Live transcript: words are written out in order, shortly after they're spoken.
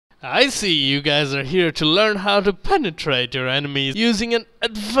I see you guys are here to learn how to penetrate your enemies using an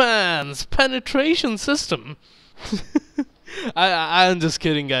advanced penetration system. I'm just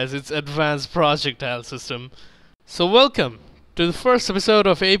kidding, guys. It's advanced projectile system. So welcome to the first episode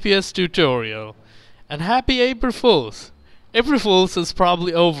of APS tutorial. And happy April Fools. April Fools is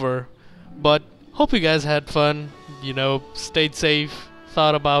probably over, but hope you guys had fun, stayed safe,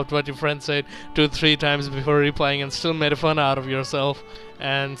 thought about what your friend said 2-3 times before replying and still made a fun out of yourself.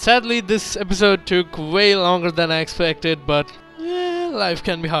 And sadly this episode took way longer than I expected, but life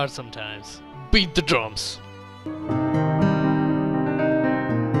can be hard sometimes. Beat the drums.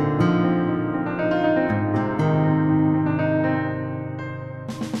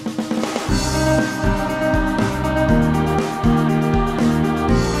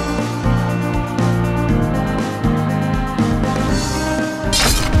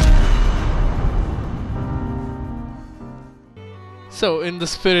 So in the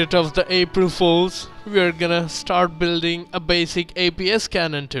spirit of the April Fools, we are gonna start building a basic APS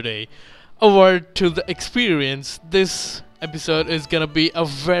cannon today. A word to the experience, this episode is gonna be a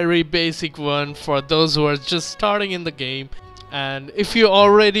very basic one for those who are just starting in the game. And if you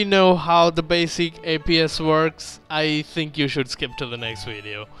already know how the basic APS works, I think you should skip to the next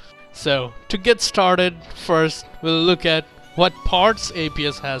video. So to get started, first we'll look at what parts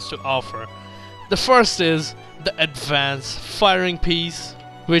APS has to offer. The first is the advanced firing piece,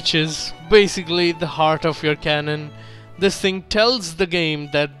 which is basically the heart of your cannon. This thing tells the game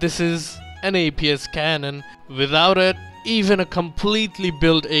that this is an APS cannon. Without it, even a completely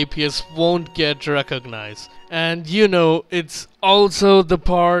built APS won't get recognized. And it's also the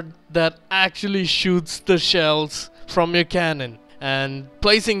part that actually shoots the shells from your cannon. And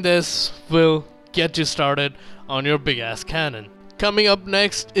placing this will get you started on your big ass cannon. Coming up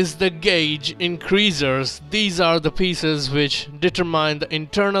next is the gauge increasers. These are the pieces which determine the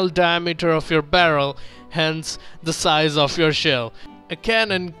internal diameter of your barrel, hence the size of your shell. A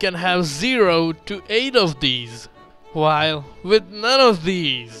cannon can have 0 to 8 of these, while with none of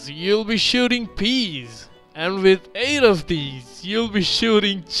these you'll be shooting peas, and with 8 of these you'll be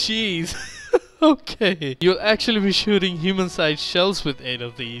shooting cheese. Okay, you'll actually be shooting human-sized shells with 8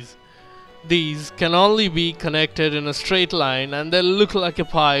 of these. These can only be connected in a straight line and they look like a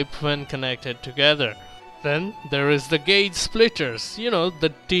pipe when connected together. Then there is the gauge splitters,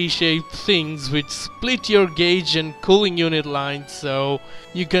 the T-shaped things which split your gauge and cooling unit lines so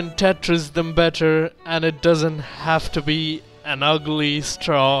you can Tetris them better and it doesn't have to be an ugly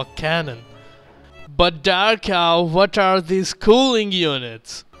straw cannon. But Dark Cow, what are these cooling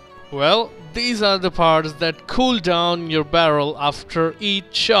units? Well, these are the parts that cool down your barrel after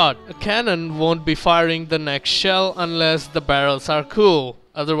each shot. A cannon won't be firing the next shell unless the barrels are cool.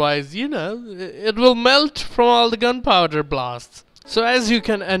 Otherwise, it will melt from all the gunpowder blasts. So as you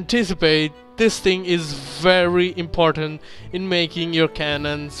can anticipate, this thing is very important in making your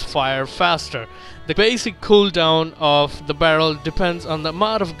cannons fire faster. The basic cooldown of the barrel depends on the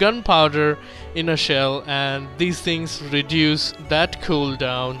amount of gunpowder in a shell, and these things reduce that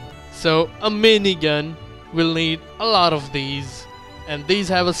cooldown. So a minigun will need a lot of these, and these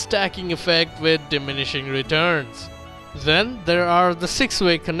have a stacking effect with diminishing returns. Then there are the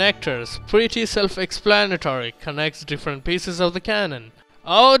 6-way connectors, pretty self-explanatory, connects different pieces of the cannon.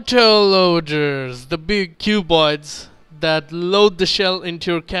 Autoloaders, the big cuboids that load the shell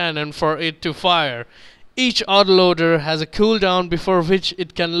into your cannon for it to fire. Each autoloader has a cooldown before which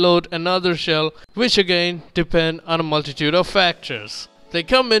it can load another shell, which again depend on a multitude of factors. They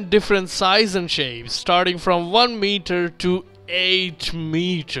come in different size and shapes, starting from 1 meter to 8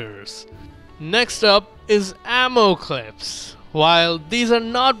 meters. Next up is ammo clips. While these are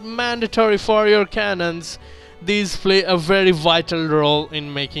not mandatory for your cannons, these play a very vital role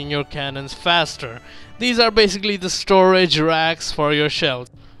in making your cannons faster. These are basically the storage racks for your shells,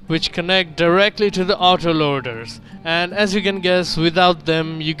 which connect directly to the autoloaders, and as you can guess, without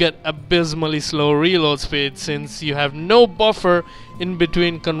them you get abysmally slow reload speed since you have no buffer in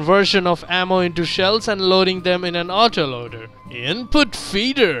between conversion of ammo into shells and loading them in an autoloader. Input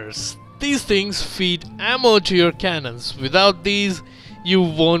feeders. These things feed ammo to your cannons. Without these, you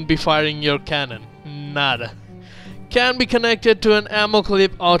won't be firing your cannon. Nada. Can be connected to an ammo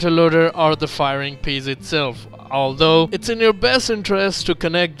clip autoloader or the firing piece itself, although it's in your best interest to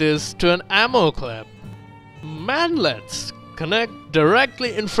connect this to an ammo clip. Manlets connect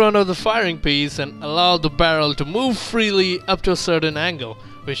directly in front of the firing piece and allow the barrel to move freely up to a certain angle,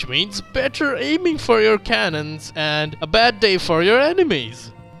 which means better aiming for your cannons and a bad day for your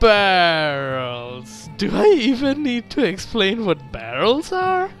enemies. Barrels. Do I even need to explain what barrels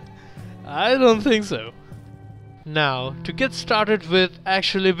are? I don't think so. Now, to get started with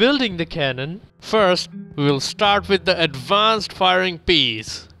actually building the cannon, first we will start with the advanced firing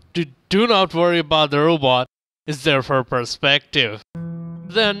piece. Do not worry about the robot, it's there for perspective.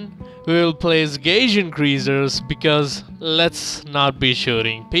 Then we will place gauge increasers because let's not be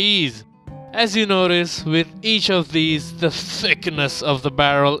shooting peas. As you notice, with each of these, the thickness of the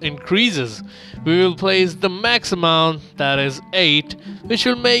barrel increases. We will place the max amount, that is 8, which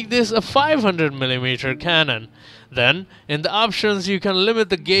will make this a 500mm cannon. Then, in the options you can limit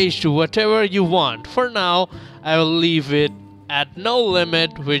the gauge to whatever you want. For now, I will leave it at no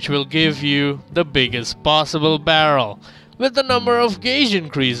limit, which will give you the biggest possible barrel with the number of gauge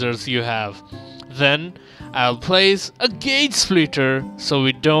increasers you have. Then I'll place a gauge splitter so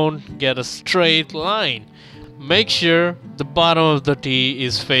we don't get a straight line. Make sure the bottom of the T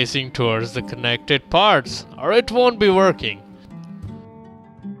is facing towards the connected parts or it won't be working.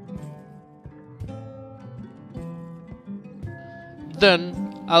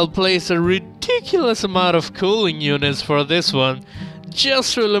 Then I'll place a ridiculous amount of cooling units for this one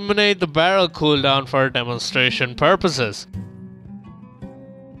just to eliminate the barrel cooldown for demonstration purposes.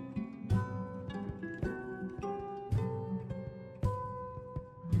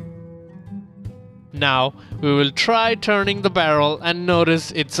 Now we will try turning the barrel and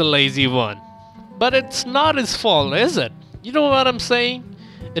notice it's a lazy one. But it's not his fault, is it? You know what I'm saying?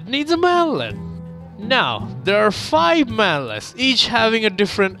 It needs a mallet. Now, there are 5 mallets, each having a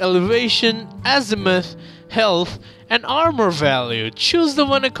different elevation, azimuth, health, and armor value. Choose the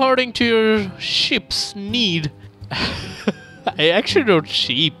one according to your ship's need. I actually wrote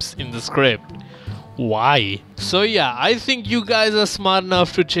sheeps in the script. Why? So yeah, I think you guys are smart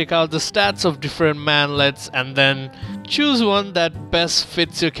enough to check out the stats of different manlets and then choose one that best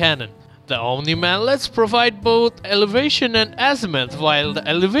fits your cannon. The Omni manlets provide both elevation and azimuth, while the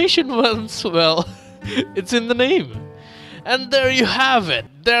elevation ones, well, it's in the name. And there you have it.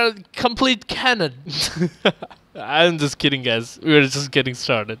 They're complete cannon. I'm just kidding, guys. We're just getting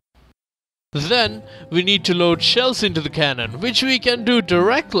started. Then we need to load shells into the cannon, which we can do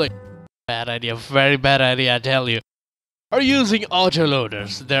directly. Bad idea, very bad idea, I tell you. Or using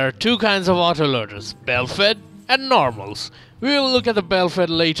autoloaders. There are 2 kinds of autoloaders, bell-fed and normals. We will look at the bell-fed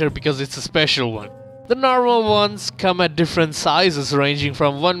later because it's a special one. The normal ones come at different sizes ranging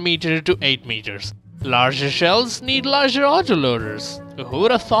from 1 meter to 8 meters. Larger shells need larger autoloaders. Who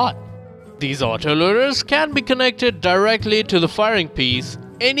would have thought? These autoloaders can be connected directly to the firing piece,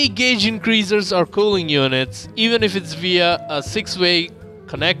 any gauge increasers or cooling units, even if it's via a 6-way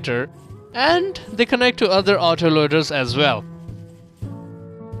connector, and they connect to other autoloaders as well.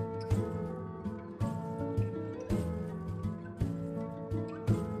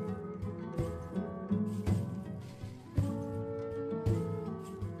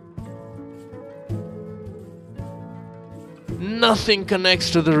 Nothing connects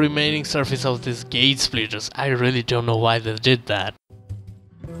to the remaining surface of these gauge splitters. I really don't know why they did that.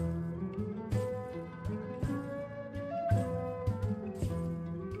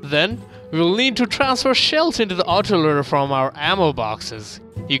 Then we will need to transfer shells into the autoloader from our ammo boxes.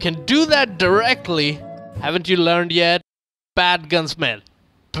 You can do that directly. Haven't you learned yet? Bad gunsmith.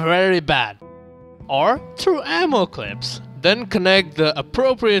 Very bad. Or through ammo clips. Then connect the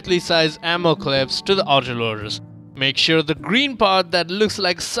appropriately sized ammo clips to the autoloaders. Make sure the green part that looks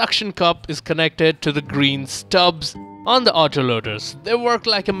like suction cup is connected to the green stubs on the autoloaders. They work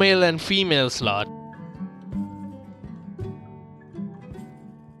like a male and female slot.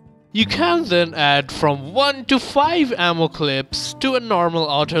 You can then add from 1 to 5 ammo clips to a normal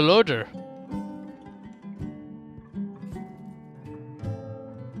autoloader.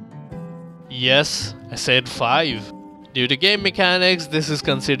 Yes, I said 5. Due to game mechanics, this is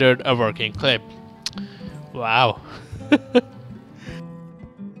considered a working clip. Wow.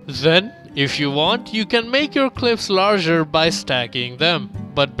 Then, if you want, you can make your clips larger by stacking them.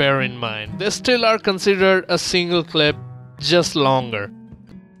 But bear in mind, they still are considered a single clip, just longer.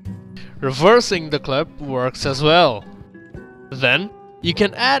 Reversing the clip works as well. Then, you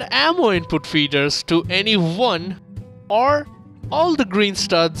can add ammo input feeders to any one or all the green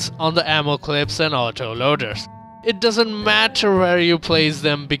studs on the ammo clips and autoloaders. It doesn't matter where you place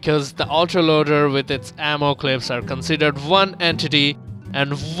them because the autoloader with its ammo clips are considered one entity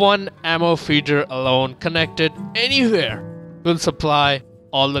and one ammo feeder alone connected anywhere will supply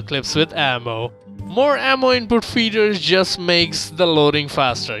all the clips with ammo. More ammo input feeders just makes the loading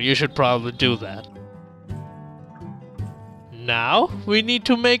faster. You should probably do that. Now we need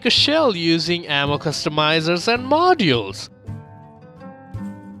to make a shell using ammo customizers and modules.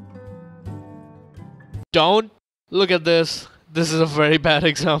 Don't look at this. This is a very bad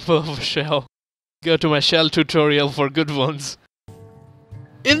example of a shell. Go to my shell tutorial for good ones.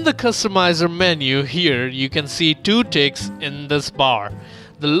 In the customizer menu here, you can see 2 ticks in this bar.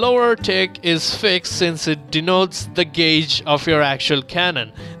 The lower tick is fixed since it denotes the gauge of your actual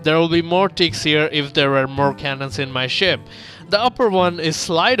cannon. There will be more ticks here if there are more cannons in my ship. The upper one is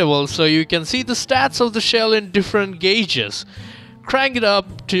slidable, so you can see the stats of the shell in different gauges. Crank it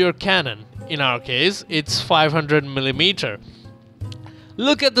up to your cannon. In our case, it's 500mm.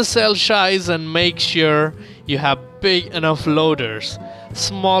 Look at the cell size and make sure you have big enough loaders.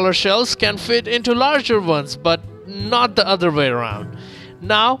 Smaller shells can fit into larger ones, but not the other way around.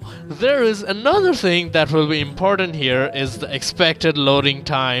 Now, there is another thing that will be important here is the expected loading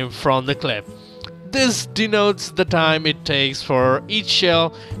time from the clip. This denotes the time it takes for each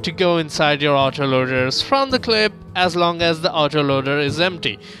shell to go inside your autoloaders from the clip as long as the autoloader is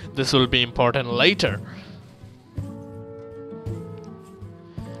empty. This will be important later.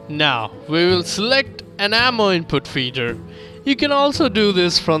 Now, we will select an ammo input feeder. You can also do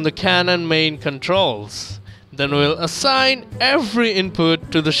this from the cannon main controls. Then we'll assign every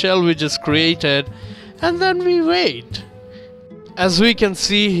input to the shell we just created, and then we wait. As we can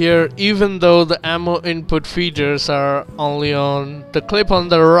see here, even though the ammo input feeders are only on the clip on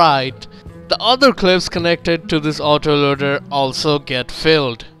the right, the other clips connected to this autoloader also get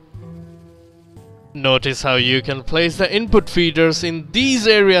filled. Notice how you can place the input feeders in these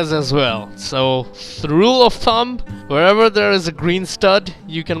areas as well. So, the rule of thumb, wherever there is a green stud,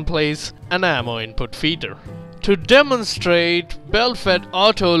 you can place an ammo input feeder. To demonstrate belt-fed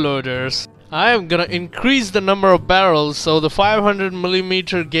autoloaders, I am gonna increase the number of barrels so the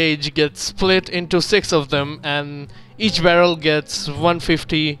 500mm gauge gets split into 6 of them and each barrel gets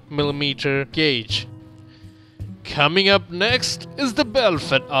 150mm gauge. Coming up next is the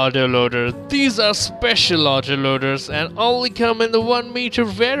belt-fed autoloader. These are special autoloaders and only come in the 1 meter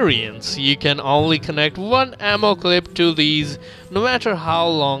variants. You can only connect 1 ammo clip to these no matter how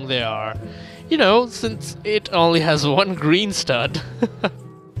long they are. You know, since it only has 1 green stud.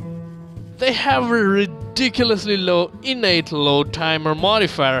 They have a ridiculously low innate load timer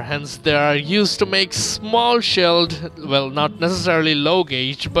modifier, hence they are used to make small-shelled, well, not necessarily low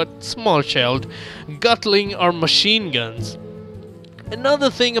gauge, but small-shelled Gatling or machine guns.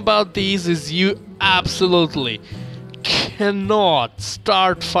 Another thing about these is you absolutely cannot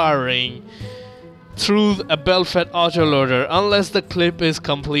start firing through a belt-fed autoloader unless the clip is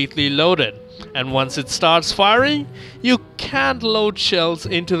completely loaded. And once it starts firing, you can't load shells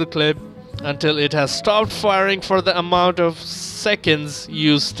into the clip until it has stopped firing for the amount of seconds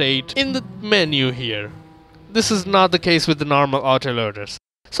you state in the menu here. This is not the case with the normal autoloaders.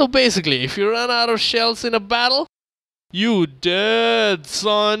 So basically, if you run out of shells in a battle, you dead,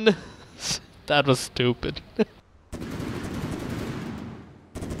 son. That was stupid.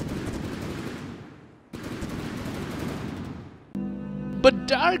 But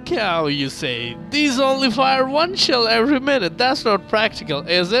Dark Cow, you say, these only fire 1 shell every minute. That's not practical,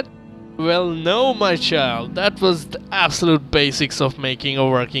 is it? Well, no, my child, that was the absolute basics of making a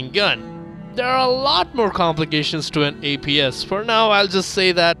working gun. There are a lot more complications to an APS. For now, I'll just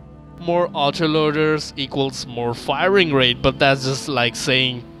say that more autoloaders equals more firing rate, but that's just like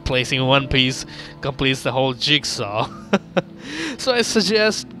saying placing 1 piece completes the whole jigsaw. So I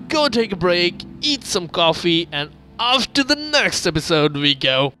suggest go take a break, eat some coffee, and off to the next episode we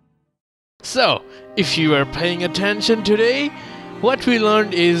go. So, if you are paying attention today, what we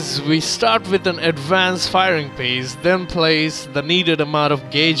learned is we start with an advanced firing pace, then place the needed amount of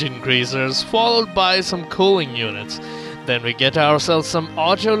gauge increasers, followed by some cooling units. Then we get ourselves some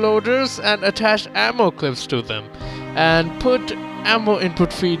autoloaders and attach ammo clips to them, and put ammo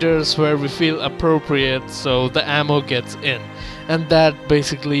input feeders where we feel appropriate so the ammo gets in. And that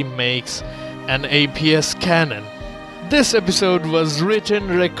basically makes an APS cannon. This episode was written,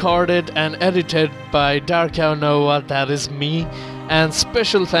 recorded, and edited by Dark Cow Nova, that is me, and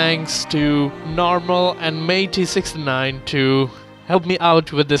special thanks to Normal and Matey69 to help me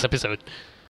out with this episode.